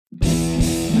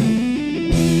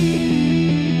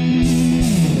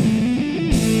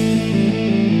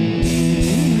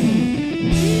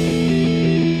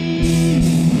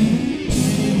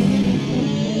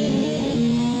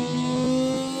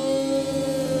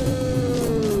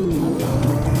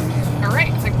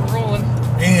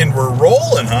We're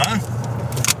rolling, huh?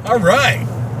 All right.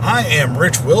 I am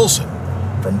Rich Wilson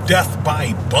from Death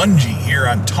by Bungee here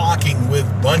on Talking with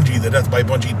Bungee, the Death by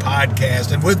Bungee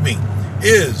podcast. And with me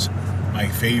is my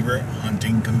favorite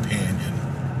hunting companion.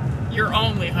 Your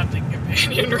only hunting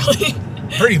companion, really.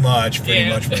 Pretty much my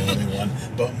only one.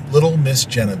 But little Miss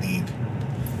Genevieve.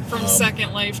 From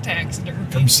Second Life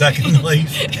Taxidermy. From Second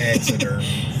Life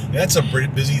Taxidermy. That's a pretty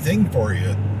busy thing for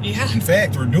you. Yeah. In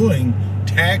fact, we're doing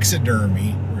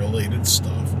taxidermy-related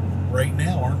stuff right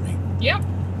now, aren't we? Yep.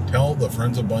 Tell the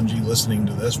friends of Bungee listening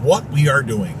to this what we are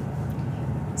doing.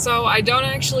 So I don't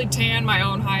actually tan my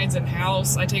own hides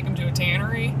in-house. I take them to a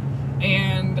tannery.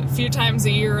 And a few times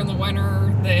a year in the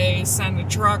winter, they send a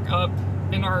truck up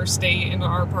in our state, into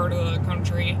our part of the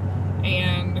country,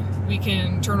 and we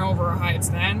can turn over our hides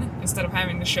then, instead of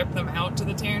having to ship them out to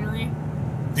the tannery.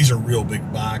 These are real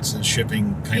big boxes,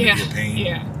 shipping kind of a pain.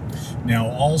 Yeah. Now,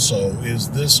 also, is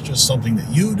this just something that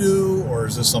you do, or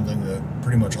is this something that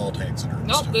pretty much all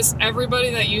taxidermists do?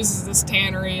 Everybody that uses this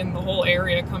tannery in the whole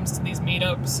area comes to these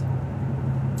meetups.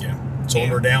 Yeah. So when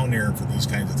we're down there for these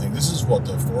kinds of things, this is what,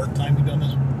 the fourth time we've done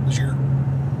this year?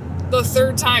 The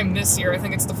third time this year. I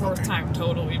think it's the fourth time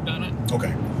total we've done it.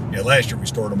 Okay. Yeah, last year we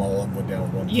stored them all up and went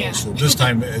down one place. Yeah. So this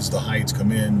time, as the hides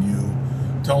come in,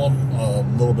 you tell them a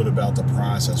little bit about the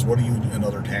process. What do you and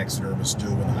other taxidermists do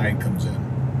when the hide comes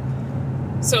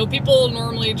in? So people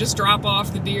normally just drop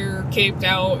off the deer caped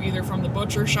out either from the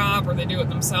butcher shop or they do it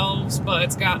themselves, but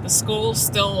it's got the skull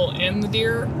still in the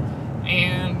deer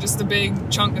and just a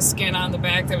big chunk of skin on the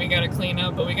back that we got to clean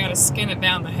up, but we got to skin it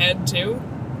down the head too.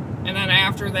 And then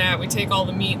after that, we take all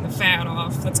the meat and the fat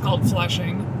off. That's called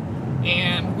fleshing.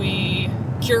 And we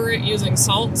cure it using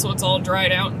salt so it's all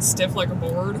dried out and stiff like a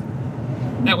board.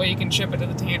 That way you can ship it to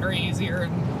the tannery easier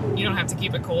and you don't have to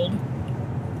keep it cold.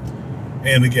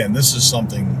 And again, this is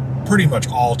something pretty much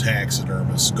all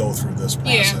taxidermists go through this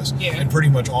process. Yeah. And pretty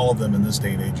much all of them in this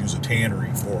day and age use a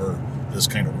tannery for this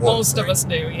kind of work. Most of us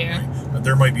do, yeah. Right?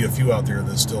 There might be a few out there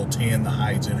that still tan the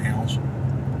hides in-house.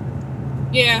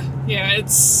 Yeah. It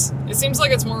seems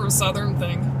like it's more of a southern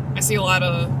thing. I see a lot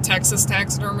of Texas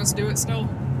taxidermists do it still.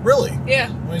 Really?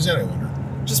 Yeah. Why is that, I wonder?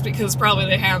 Just because probably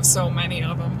they have so many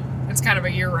of them. It's kind of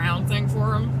a year-round thing for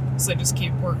them, so they just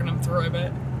keep working them through a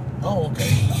bit. Oh, okay.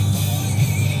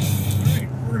 All right,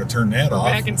 we're going to turn that off.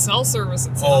 Back in cell service,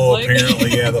 it sounds like.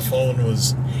 Apparently, yeah, the phone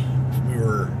was... We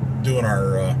were doing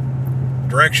our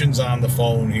directions on the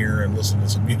phone here and listening to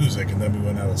some music, and then we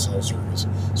went out of cell service,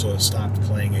 so it stopped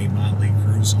playing a Motley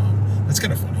Crue song. That's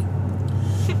kind of funny.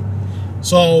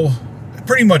 So,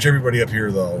 pretty much everybody up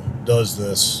here, though, does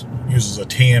this, uses a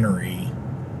tannery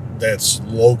that's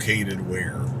located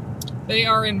where? They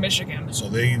are in Michigan.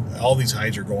 So all these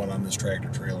hides are going on this tractor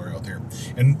trailer out there.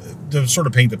 And to sort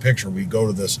of paint the picture, we go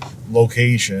to this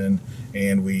location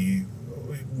and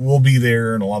we'll be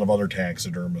there, and a lot of other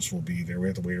taxidermists will be there. We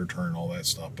have to wait our turn, all that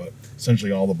stuff. But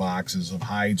essentially all the boxes of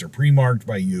hides are pre-marked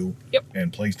by you. Yep.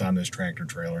 And placed on this tractor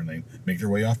trailer, and they make their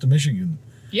way off to Michigan.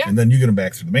 Yeah. And then you get them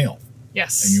back through the mail.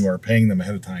 Yes. And you are paying them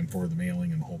ahead of time for the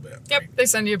mailing and the whole bit. Yep, right? they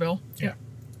send you a bill. Yeah.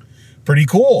 Pretty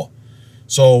cool.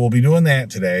 So we'll be doing that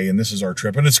today, and this is our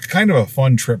trip. And it's kind of a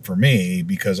fun trip for me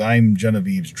because I'm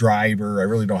Genevieve's driver. I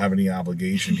really don't have any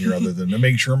obligation here other than to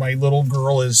make sure my little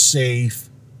girl is safe.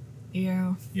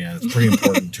 Yeah. Yeah, it's pretty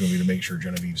important to me to make sure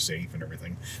Genevieve's safe and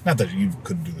everything. Not that you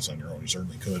couldn't do this on your own. You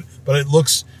certainly could. But it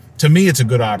looks, to me, it's a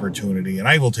good opportunity, and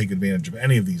I will take advantage of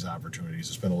any of these opportunities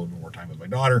to spend a little bit more time with my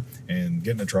daughter and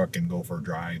get in a truck and go for a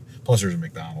drive. Plus, there's a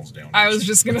McDonald's down there. I was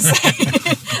just going to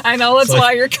say, I know that's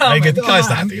why you're coming. That's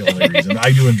not the only reason.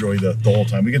 I do enjoy the whole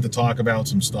time. We get to talk about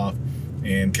some stuff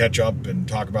and catch up and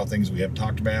talk about things we haven't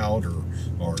talked about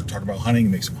or talk about hunting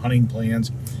and make some hunting plans.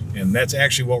 And that's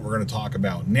actually what we're going to talk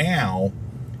about now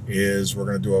is we're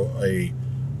going to do a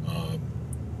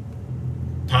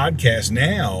podcast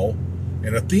now,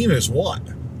 and the theme is what?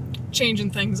 Changing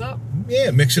things up.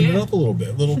 Yeah, mixing it up a little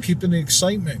bit. Keeping the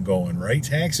excitement going, right?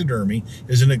 Taxidermy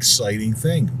is an exciting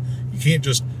thing. You can't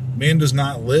just... Man does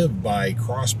not live by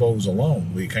crossbows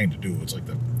alone. We kind of do. It's like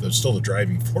still the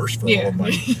driving force for all of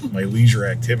my leisure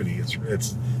activity.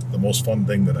 It's the most fun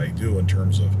thing that I do in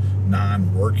terms of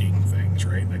non-working things,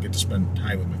 right? And I get to spend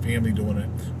time with my family doing it.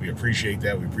 We appreciate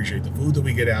that. We appreciate the food that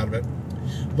we get out of it.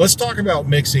 Let's talk about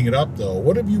mixing it up, though.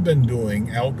 What have you been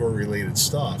doing outdoor-related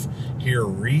stuff here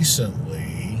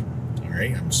recently? All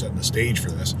right, I'm setting the stage for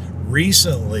this.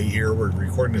 Recently here, we're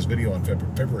recording this video on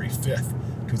February 5th.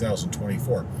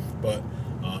 2024, but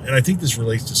and I think this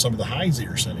relates to some of the hides that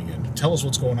you're sending in. Tell us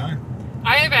what's going on.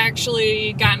 I have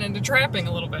actually gotten into trapping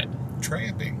a little bit.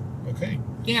 Trapping, okay.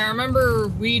 Yeah, I remember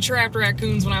we trapped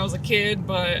raccoons when I was a kid,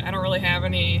 but I don't really have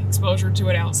any exposure to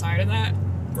it outside of that.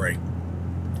 Right.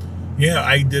 Yeah,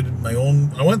 I did my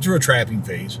own. I went through a trapping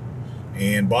phase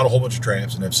and bought a whole bunch of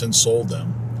traps and have since sold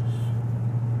them.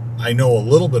 I know a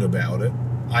little bit about it.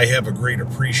 I have a great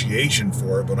appreciation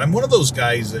for it, but I'm one of those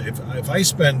guys that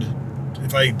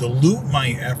if I dilute my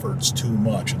efforts too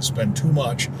much and spend too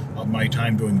much of my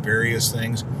time doing various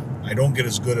things, I don't get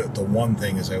as good at the one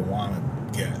thing as I want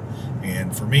to get.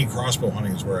 And for me, crossbow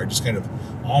hunting is where I just kind of,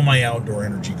 all my outdoor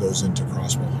energy goes into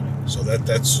crossbow hunting. So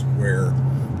that's where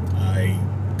I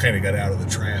kind of got out of the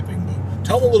trapping. But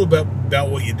tell me a little bit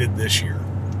about what you did this year.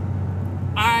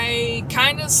 I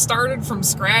kind of started from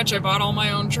scratch. I bought all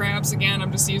my own traps again.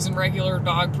 I'm just using regular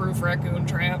dog-proof raccoon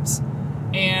traps.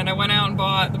 And I went out and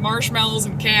bought the marshmallows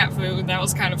and cat food. That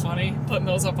was kind of funny, putting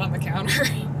those up on the counter.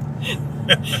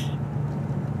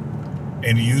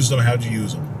 And you used them, how'd you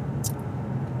use them?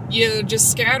 You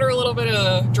just scatter a little bit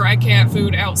of dry cat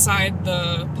food outside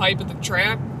the pipe of the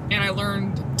trap, and I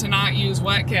learned to not use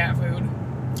wet cat food.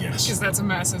 Yes. Because that's a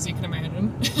mess, as you can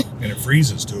imagine. And it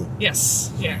freezes, too.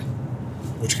 Yes, yeah.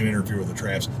 Which can interfere with the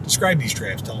traps. Describe these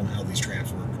traps. Tell them how these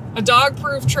traps work. A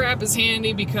dog-proof trap is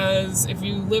handy because if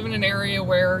you live in an area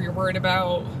where you're worried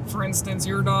about, for instance,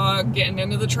 your dog getting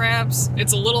into the traps,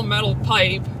 it's a little metal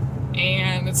pipe,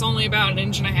 and it's only about 1.5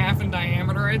 inches in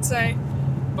diameter, I'd say.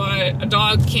 But a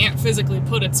dog can't physically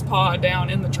put its paw down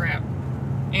in the trap.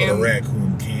 But a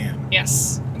raccoon can.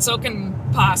 Yes, and so can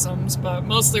possums, but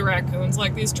mostly raccoons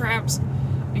like these traps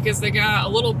because they got a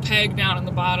little peg down in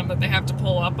the bottom that they have to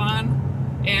pull up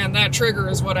on, and that trigger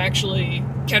is what actually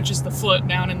catches the foot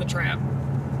down in the trap.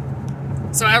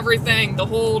 So everything, the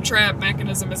whole trap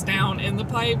mechanism is down in the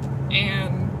pipe,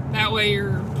 and that way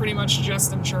you're pretty much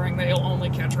just ensuring that you'll only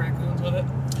catch raccoons with it.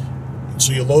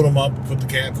 So you load them up, put the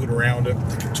cat food around it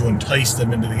to entice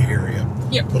them into the area.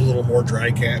 Yep. Put a little more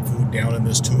dry cat food down in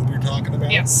this tube you're talking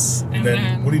about. Yes. And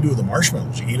then what do you do with the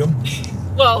marshmallows? You eat them?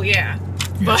 Well, yeah.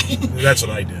 But that's what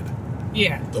I did.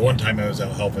 Yeah. The one time I was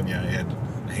out helping you, I had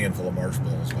a handful of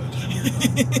marshmallows by the time you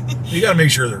were done. You got to make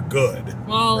sure they're good.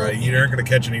 Well, right? You aren't going to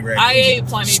catch any raccoons. I ate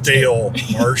plenty stale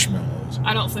marshmallows.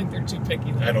 I don't think they're too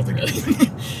picky, though. I don't think they're too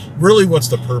picky. Really, what's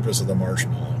the purpose of the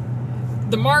marshmallow?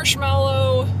 The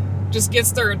marshmallow just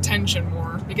gets their attention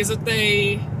more, because if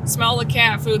they smell the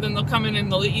cat food, then they'll come in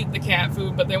and they'll eat the cat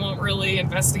food, but they won't really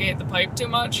investigate the pipe too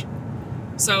much.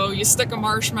 So you stick a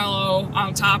marshmallow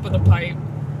on top of the pipe.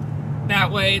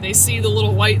 That way they see the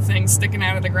little white thing sticking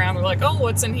out of the ground. They're like, oh,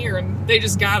 what's in here? And they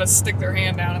just gotta stick their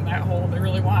hand down in that hole. They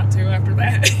really want to after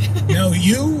that. Now,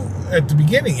 you, at the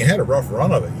beginning, you had a rough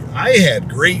run of it. I had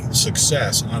great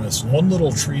success on this one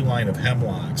little tree line of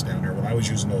hemlocks down there when I was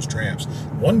using those traps.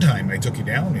 One time I took you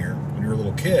down here when you were a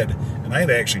little kid, and I had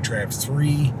actually trapped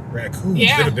 3 raccoons.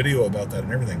 Yeah. Did a video about that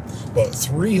and everything. But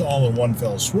 3 all in one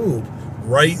fell swoop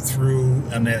right through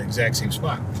on that exact same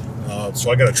spot.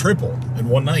 So I got a triple in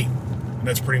one night. And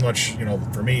that's pretty much,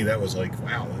 for me, that was like,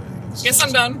 wow. Guess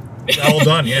I'm done. All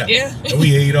done, yeah. Yeah. And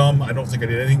we ate them. I don't think I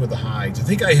did anything with the hides. I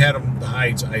think I had the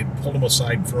hides. I pulled them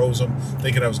aside and froze them,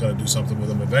 thinking I was going to do something with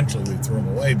them. Eventually, we threw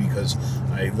them away because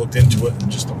I looked into it,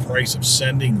 and just the price of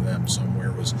sending them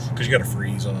somewhere was, because you got to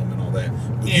freeze them and all that.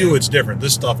 With you, it's different.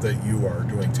 This stuff that you are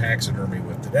doing taxidermy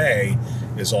with today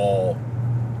is all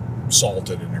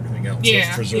salted and everything else. Yeah.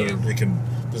 So it's preserved.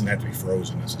 It doesn't have to be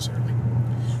frozen necessarily.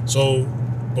 So,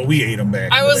 but we ate them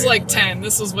back. I was like 10.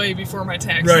 This was way before my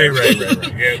tax. Right.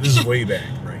 Yeah, this is way back,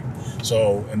 right.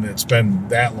 So, and it's been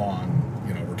that long,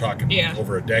 we're talking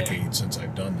over a decade since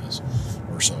I've done this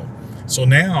or so. So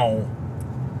now,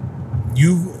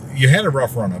 you had a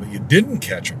rough run of it. You didn't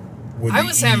catch them. I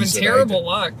was having terrible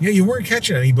luck. Yeah, you weren't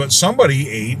catching any, but somebody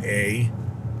ate a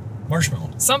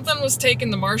marshmallow. Something was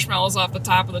taking the marshmallows off the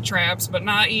top of the traps, but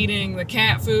not eating the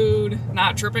cat food,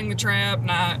 not tripping the trap,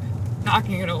 not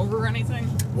knocking it over or anything.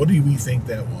 What do we think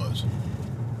that was?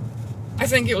 I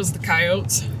think it was the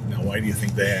coyotes. Now, why do you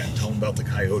think that? Tell them about the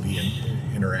coyote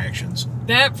interactions.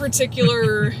 That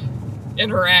particular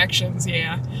interactions,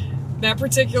 yeah. That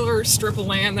particular strip of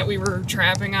land that we were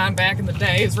trapping on back in the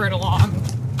day is right along.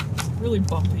 Really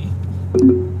bumpy.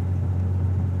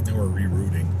 Now we're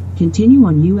rerouting. Continue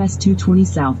on US 220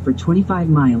 south for 25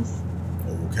 miles.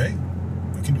 Okay,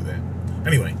 we can do that.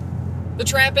 Anyway. The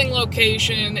trapping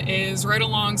location is right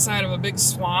alongside of a big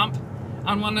swamp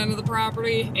on one end of the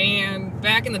property, and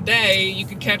back in the day, you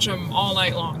could catch them all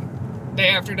night long. Day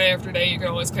after day after day, you could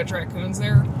always catch raccoons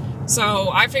there. So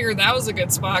I figured that was a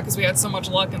good spot because we had so much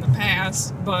luck in the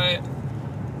past, but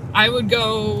I would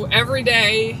go every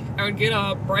day. I would get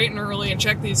up bright and early and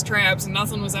check these traps, and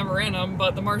nothing was ever in them,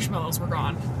 but the marshmallows were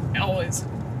gone. Always.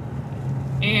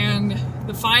 And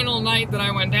the final night that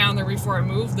I went down there before I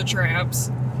moved the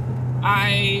traps,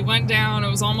 I went down, it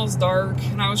was almost dark,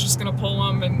 and I was just going to pull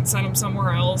them and send them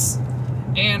somewhere else.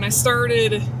 And I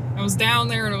was down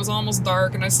there and it was almost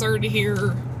dark, and I started to hear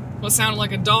what sounded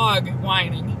like a dog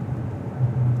whining.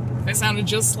 It sounded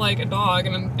just like a dog,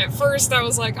 and at first I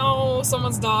was like, oh,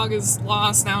 someone's dog is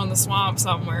lost down in the swamp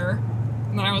somewhere.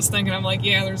 And then I was thinking, I'm like,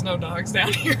 yeah, there's no dogs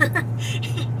down here.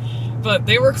 But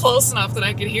they were close enough that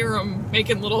I could hear them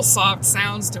making little soft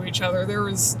sounds to each other. There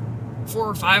was 4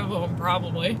 or 5 of them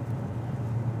probably.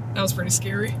 That was pretty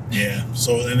scary. Yeah.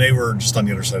 So, and they were just on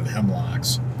the other side of the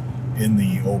hemlocks in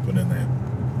the open in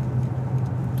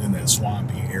that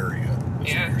swampy area.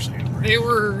 Yeah. What you're saying, right? They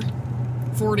were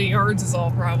 40 yards is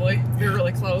all probably. They were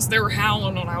really close. They were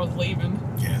howling when I was leaving.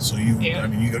 Yeah. So you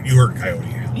heard coyote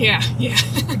howl. Yeah.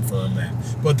 Confirm that.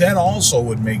 But that also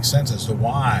would make sense as to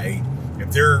why,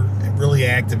 if they're really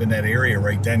active in that area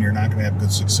right then, you're not going to have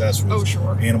good success with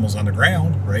animals on the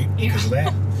ground, right? Because of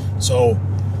that. So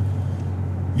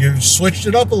you switched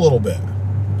it up a little bit,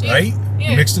 right?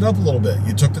 Yeah. You mixed it up a little bit.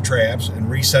 You took the traps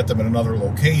and reset them in another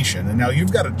location. And now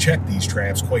you've got to check these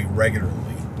traps quite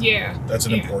regularly. Yeah. That's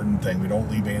an important thing. We don't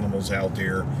leave animals out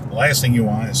there. The last thing you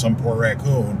want is some poor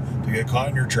raccoon to get caught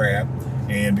in your trap,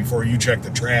 and before you check the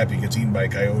trap, he gets eaten by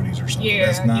coyotes or something. Yeah,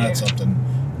 That's not something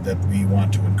that we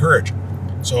want to encourage.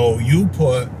 So you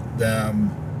put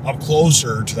them up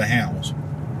closer to the house.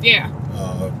 Yeah.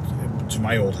 To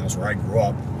my old house where I grew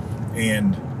up,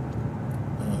 and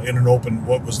in an open,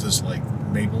 what was this, like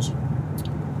Maples?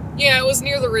 Yeah, it was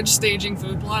near the Ridge Staging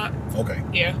food plot. Okay.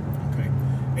 Yeah. Okay.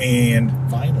 And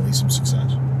finally some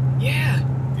success. Yeah.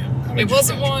 Yeah. It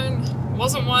wasn't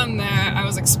one that I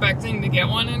was expecting to get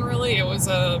one in, really. It was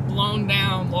a blown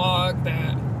down log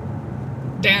that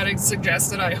Dad had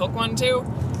suggested I hook one to.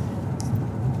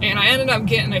 And I ended up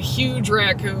getting a huge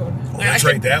raccoon. Oh, that's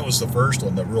right. That was the first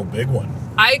one, the real big one.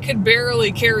 I could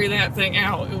barely carry that thing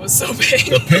out. It was so big.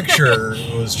 The picture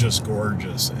was just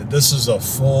gorgeous. This is a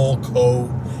full coat.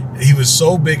 He was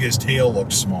so big his tail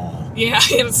looked small. Yeah,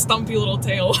 he had a stumpy little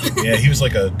tail. Yeah, he was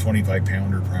like a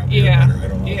 25-pounder probably. Yeah. I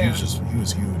don't know. Yeah. He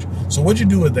was huge. So what'd you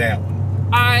do with that one?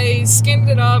 I skinned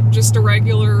it up, just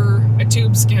I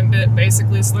tube skinned it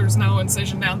basically, so there's no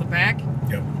incision down the back.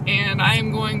 Yep. And I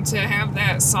am going to have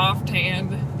that soft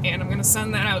tanned, and I'm going to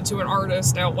send that out to an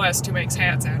artist out west who makes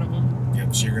hats out of them.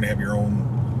 Yep, so you're going to have your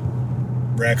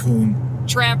own raccoon...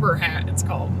 Trapper hat, it's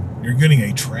called. You're getting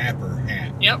a trapper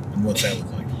hat. Yep. And what's that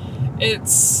look like?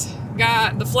 It's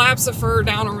got the flaps of fur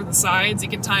down over the sides. You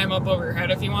can tie them up over your head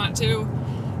if you want to.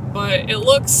 But it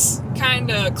looks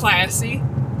kind of classy.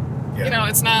 Yeah. You know,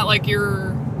 it's not like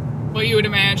what you would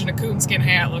imagine a coonskin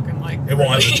hat looking like. It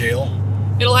won't have the tail?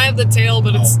 It'll have the tail,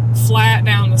 but it's flat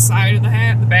down the side of the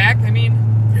hat, the back, I mean.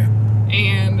 Yeah.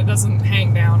 And it doesn't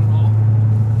hang down at all.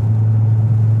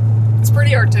 It's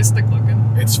pretty artistic looking.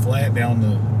 It's flat down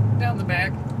the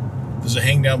back. Does it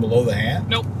hang down below the hat?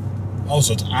 Nope. Oh,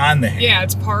 so it's on the hat. Yeah,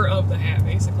 it's part of the hat,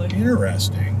 basically.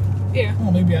 Interesting. Yeah.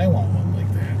 Oh, maybe I want one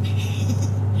like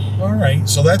that. All right,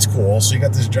 so that's cool. So you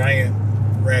got this giant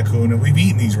raccoon, and we've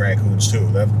eaten these raccoons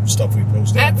too. That stuff we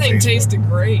posted. That thing tasted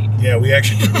great. Yeah, we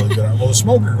actually did really good. Well, the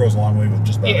smoker goes a long way with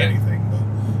just about anything,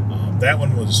 but that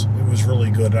one was really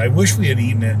good. I wish we had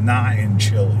eaten it not in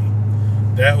chili.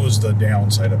 That was the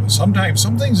downside of it. Sometimes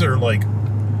some things are like,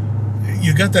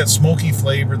 you got that smoky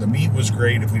flavor. The meat was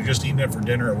great. If we just eaten it for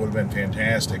dinner, it would have been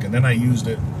fantastic. And then I used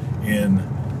it in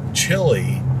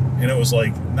chili, and it was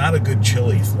like not a good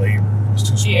chili flavor. It was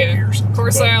too smoky or something. Of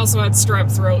course, I also had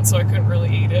strep throat, so I couldn't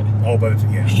really eat it. Oh, but that's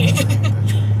right.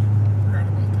 Forgot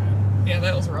about that. Yeah,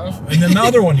 that was rough. And then the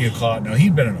other one you caught, now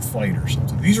he'd been in a fight or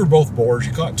something. These were both boars.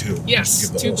 You caught 2. Yes,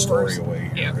 Just to give the 2 whole boars. story away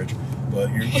here, Yeah. Rich. But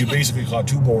you basically caught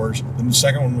 2 boars. Then the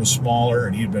second one was smaller,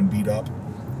 and he'd been beat up.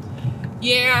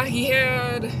 Yeah, he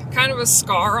had kind of a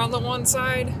scar on the one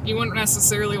side. You wouldn't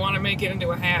necessarily want to make it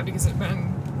into a hat because it'd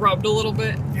been rubbed a little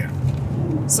bit. Yeah.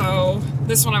 So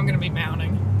this one I'm going to be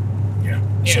mounting. Yeah.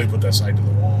 So Yeah. you put that side to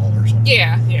the wall or something.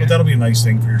 Yeah. But that'll be a nice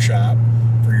thing for your shop,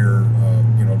 for your,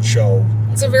 show.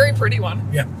 It's a very pretty one.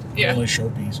 Yeah. Yeah. Nice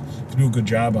showpiece. You do a good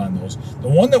job on those. The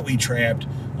one that we trapped,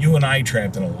 you and I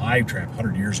trapped in a live trap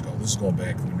 100 years ago. This is going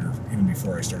back even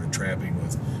before I started trapping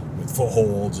with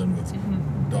footholds and with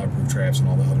dog-proof traps and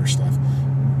all the other stuff.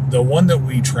 The one that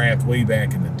we trapped way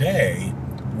back in the day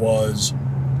was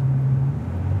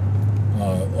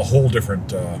a whole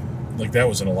different, like that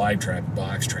was in a live trap,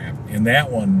 box trap. And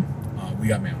that one we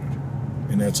got mounted.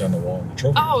 And that's on the wall in the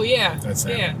trophy. Oh, yeah. That's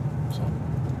that Yeah. one. So,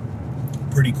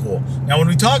 pretty cool. Now, when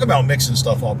we talk about mixing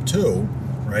stuff up too,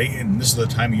 right, and this is the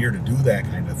time of year to do that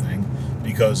kind of thing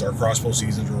because our crossbow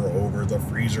seasons are over, the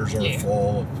freezers are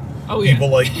full, Oh, yeah. People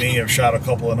like me have shot a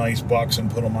couple of nice bucks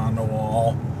and put them on the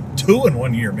wall. 2 in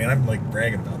 1 year, man. I'm like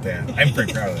bragging about that. I'm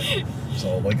pretty proud of that.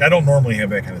 So, like, I don't normally have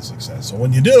that kind of success. So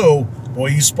when you do, boy,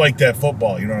 you spike that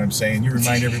football. You know what I'm saying? You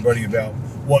remind everybody about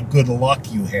what good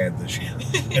luck you had this year.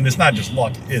 And it's not just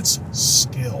luck, it's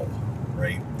skill,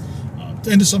 right?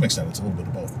 And to some extent, it's a little bit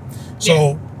of both.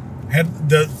 So,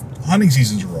 the hunting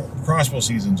seasons are over. Crossbow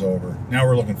season's over. Now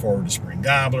we're looking forward to spring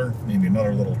gobbler, maybe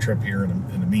another little trip here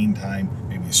in the meantime,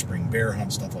 maybe a spring bear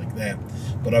hunt, stuff like that.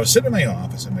 But I was sitting in my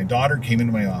office, and my daughter came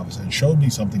into my office and showed me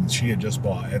something that she had just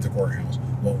bought at the courthouse.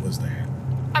 What was that?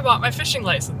 I bought my fishing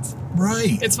license.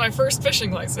 Right. It's my first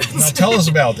fishing license. Now tell us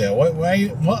about that.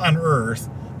 What on earth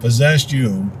possessed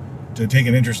you to take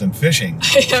an interest in fishing?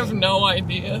 I have no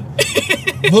idea.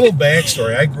 Little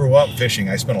backstory. I grew up fishing.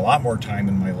 I spent a lot more time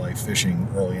in my life fishing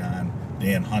early on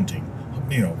than hunting.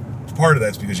 You know, part of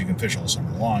that's because you can fish all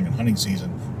summer long, and hunting season,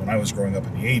 when I was growing up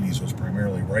in the 80s, was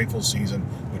primarily rifle season,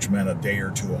 which meant a day or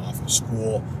two off of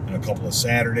school and a couple of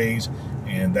Saturdays,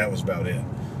 and that was about it.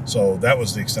 So that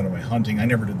was the extent of my hunting. I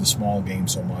never did the small game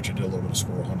so much. I did a little bit of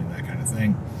squirrel hunting, that kind of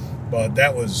thing. But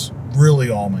that was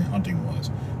really all my hunting was.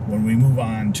 When we move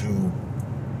on to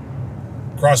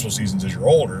crossbow seasons as you're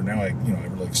older, now I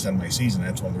really extend my season.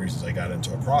 That's one of the reasons I got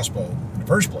into a crossbow in the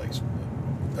first place.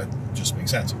 That just makes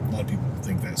sense. A lot of people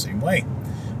think that same way.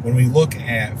 When we look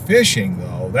at fishing,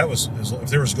 though, that was, if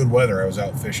there was good weather, I was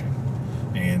out fishing.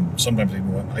 And sometimes I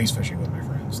even went ice fishing with my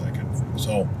friends, that kind of thing.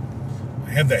 So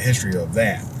I have that history of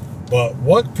that. But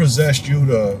what possessed you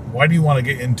why do you want to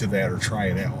get into that or try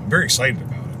it out? I'm very excited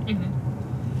about it.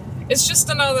 Mm-hmm. It's just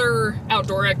another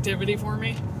outdoor activity for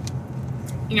me.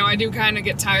 You know, I do kind of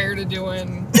get tired of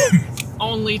doing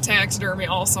only taxidermy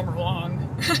all summer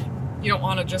long. You don't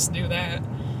want to just do that.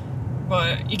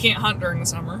 But you can't hunt during the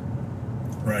summer.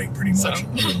 Right, pretty much.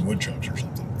 Other than woodchucks or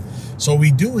something. So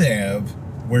we do have,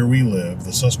 where we live,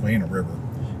 the Susquehanna River.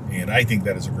 And I think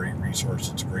that is a great resource.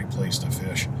 It's a great place to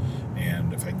fish.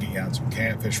 And if I can get you on some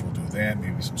catfish, we'll do that.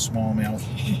 Maybe some smallmouth.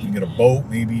 You can get a boat,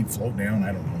 maybe float down.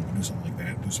 I don't know. We'll do something like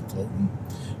that. Do some floating.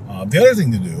 The other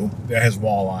thing to do, that has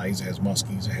walleyes, it has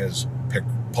muskies, it has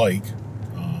pike,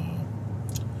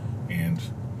 and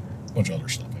a bunch of other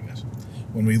stuff, I guess.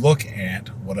 When we look at,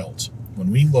 what else? When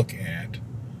we look at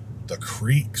the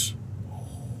creeks,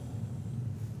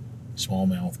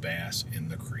 smallmouth bass in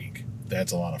the creek,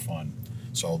 that's a lot of fun.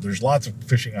 So there's lots of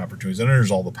fishing opportunities. And then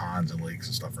there's all the ponds and lakes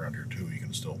and stuff around here, too. You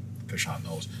can still fish on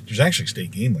those. There's actually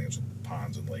state game lands with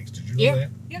ponds and lakes. Did you know that?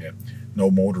 Yeah.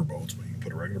 No motor boats, but you can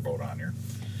put a regular boat on here.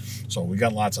 So we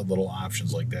got lots of little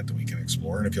options like that we can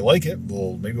explore. And if you like it,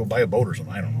 maybe we'll buy a boat or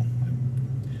something. I don't know.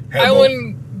 I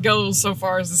wouldn't go so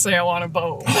far as to say I want a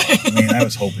boat. Man, I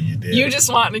was hoping you did. You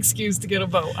just want an excuse to get a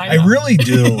boat. I really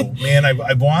do. Man,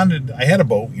 I had a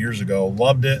boat years ago.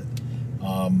 Loved it.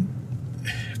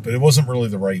 But it wasn't really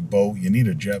the right boat. You need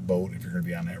a jet boat if you're going to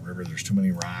be on that river. There's too many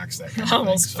rocks, that kind of thing. I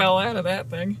almost fell out of that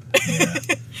thing. Yeah.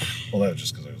 Well, that was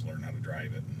just because I was learning how to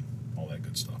drive it and all that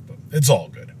good stuff. But it's all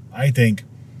good. I think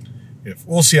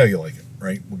we'll see how you like it,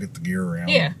 right? We'll get the gear around.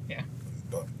 Yeah.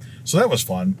 So that was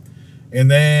fun. And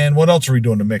then what else are we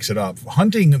doing to mix it up?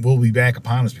 Hunting will be back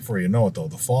upon us before you know it, though.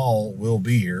 The fall will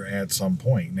be here at some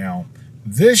point. Now,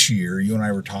 this year, you and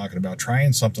I were talking about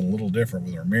trying something a little different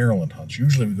with our Maryland hunts.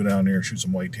 Usually we go down there and shoot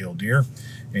some white-tailed deer.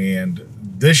 And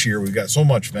this year we've got so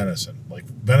much venison. Like,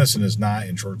 venison is not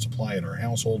in short supply in our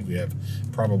household. We have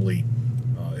probably,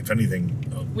 if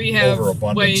anything, we have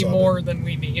overabundance way more than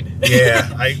we need. Yeah,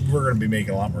 we're going to be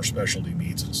making a lot more specialty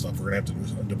meats and stuff. We're going to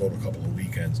have to devote a couple of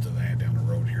weekends to that down the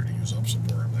road here to use up some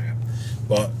more of that.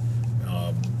 But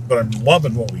I'm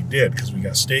loving what we did because we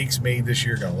got steaks made this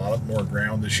year, got a lot more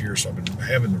ground this year. So I've been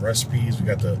having the recipes. We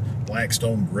got the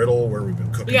Blackstone griddle where we've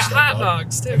been cooking stuff up. We got hot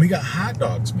dogs too. And we got hot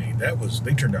dogs made.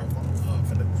 They turned out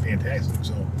fantastic.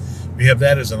 So we have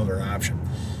that as another option.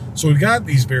 So we've got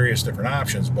these various different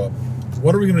options, but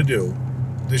what are we going to do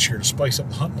this year to spice up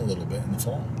the hunting a little bit in the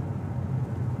fall?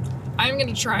 I'm going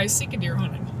to try Sika deer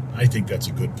hunting. I think that's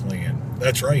a good plan.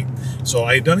 That's right. So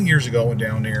I had done it years ago, went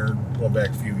down there, going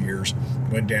back a few years,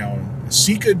 went down.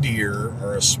 Sika deer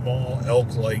are a small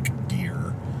elk-like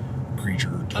deer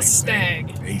creature type A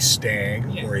stag. thing. A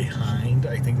stag or a hind,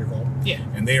 I think they're called. Yeah.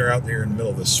 And they are out there in the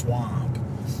middle of the swamp.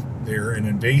 They're an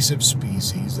invasive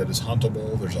species that is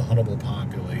huntable. There's a huntable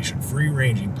population,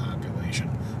 free-ranging population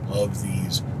of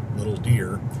these little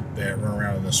deer that run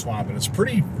around in the swamp. And it's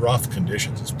pretty rough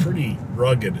conditions. It's pretty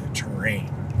rugged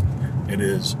terrain. It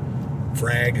is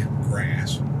frag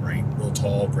grass, right? Real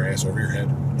tall grass over your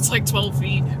head. It's like 12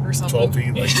 feet or something. 12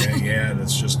 feet, like that, yeah. And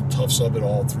it's just toughs up it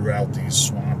all throughout these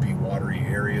swampy, watery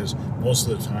areas. Most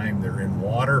of the time they're in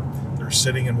water. They're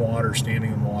sitting in water,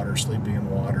 standing in water, sleeping in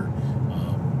water,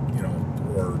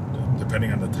 or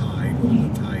depending on the tide, whether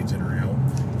the tide's in or out.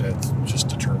 That just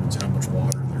determines how much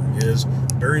water there is.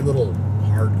 Very little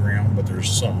hard ground, but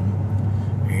there's some.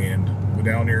 And go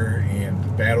down here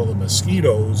and battle the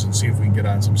mosquitoes and see if we can get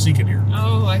on some sika deer.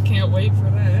 Oh, I can't wait for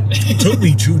that. It took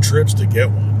me 2 trips to get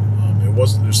one. It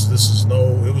wasn't.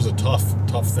 It was a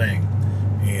tough thing,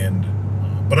 and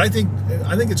but I think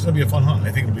it's going to be a fun hunt.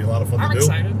 I think it'll be a lot of fun to do. I'm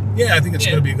excited. Yeah, I think it's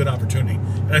going to be a good opportunity,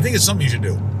 and I think it's something you should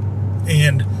do.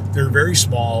 And they're very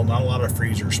small, not a lot of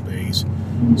freezer space,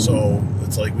 so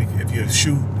it's like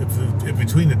if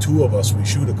between the two of us we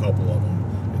shoot a couple of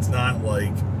them, it's not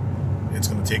like it's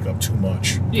going to take up too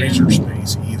much freezer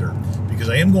space either. Because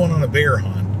I am going on a bear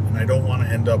hunt, and I don't want to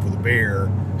end up with a bear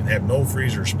and have no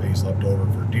freezer space left over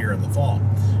for deer in the fall.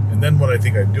 And then what I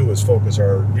think I'd do is focus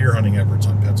our deer hunting efforts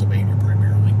on Pennsylvania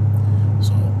primarily.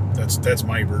 So that's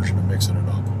my version of mixing it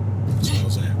up. So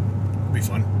how's that? It'll be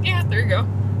fun. Yeah, there you go.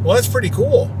 Well, that's pretty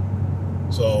cool.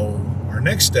 So our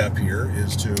next step here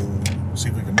is to see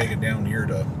if we can make it down here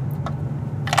to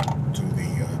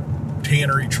the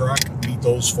tannery truck, meet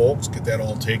those folks, get that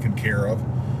all taken care of,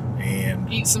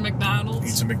 and eat some McDonald's.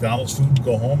 Eat some McDonald's food,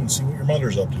 go home and see what your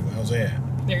mother's up to. How's that?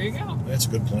 There you go. That's a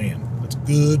good plan. That's a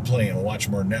good plan. We'll watch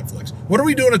more Netflix. What are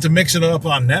we doing to mix it up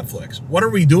on Netflix? What are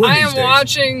we doing I these am days?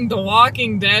 watching The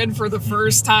Walking Dead for the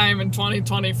first time in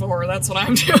 2024. That's what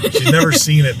I'm doing. She's never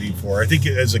seen it before. I think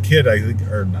as a kid,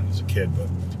 or not as a kid, but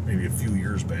maybe a few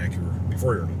years back,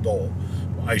 before you're an adult,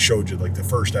 I showed you like the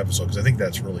first episode, because I think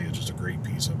that's really just a great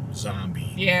piece of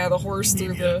zombie. Yeah, the horse media.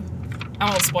 through the... I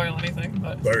won't spoil anything,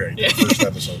 but... All right, yeah. The first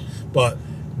episode. But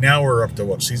now we're up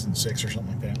to, season 6 or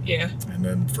something like that? Yeah. And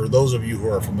then for those of you who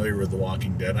are familiar with The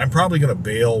Walking Dead, I'm probably going to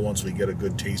bail once we get a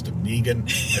good taste of Negan.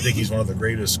 I think he's one of the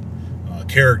greatest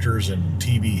characters in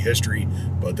TV history,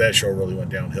 but that show really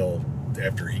went downhill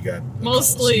after he got a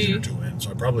season or 2 in, so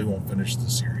I probably won't finish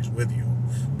the series with you.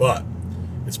 But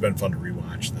it's been fun to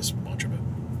rewatch this much of it.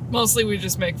 Mostly we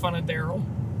just make fun of Daryl.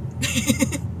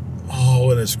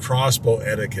 Oh, and his crossbow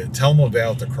etiquette. Tell him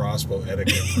about the crossbow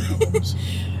etiquette problems.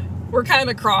 We're kind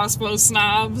of crossbow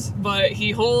snobs, but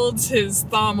he holds his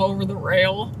thumb over the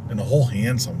rail. And the whole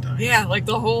hand sometimes. Yeah, like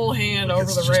the whole hand Like over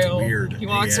it's the just rail. weird. He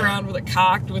walks Yeah. around with it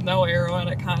cocked with no arrow in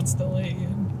it constantly.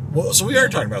 Well, so we are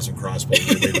talking about some crossbow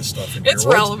related stuff in here. It's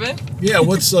relevant. Yeah,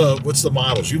 what's the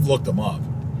models? You've looked them up.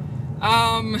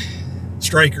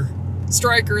 Striker.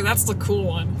 Striker, that's the cool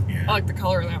one. Yeah. I like the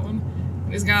color of that one.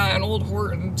 He's got an old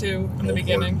Horton too in the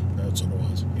beginning. Horton. That's what it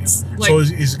was. Yeah. It's like- So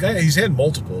he's had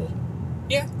multiple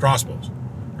Yeah. crossbows,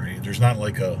 right? There's not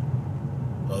like a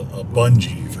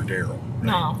Bungie for Daryl. Right?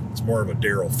 No. It's more of a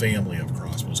Daryl family of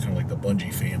crossbows, kind of like the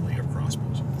Bungie family of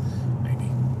crossbows.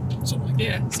 Maybe. Something like that.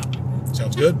 Yeah, something like that.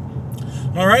 Sounds good.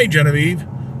 All right, Genevieve.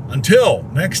 Until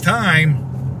next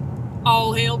time.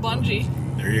 All hail Bungie.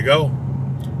 There you go.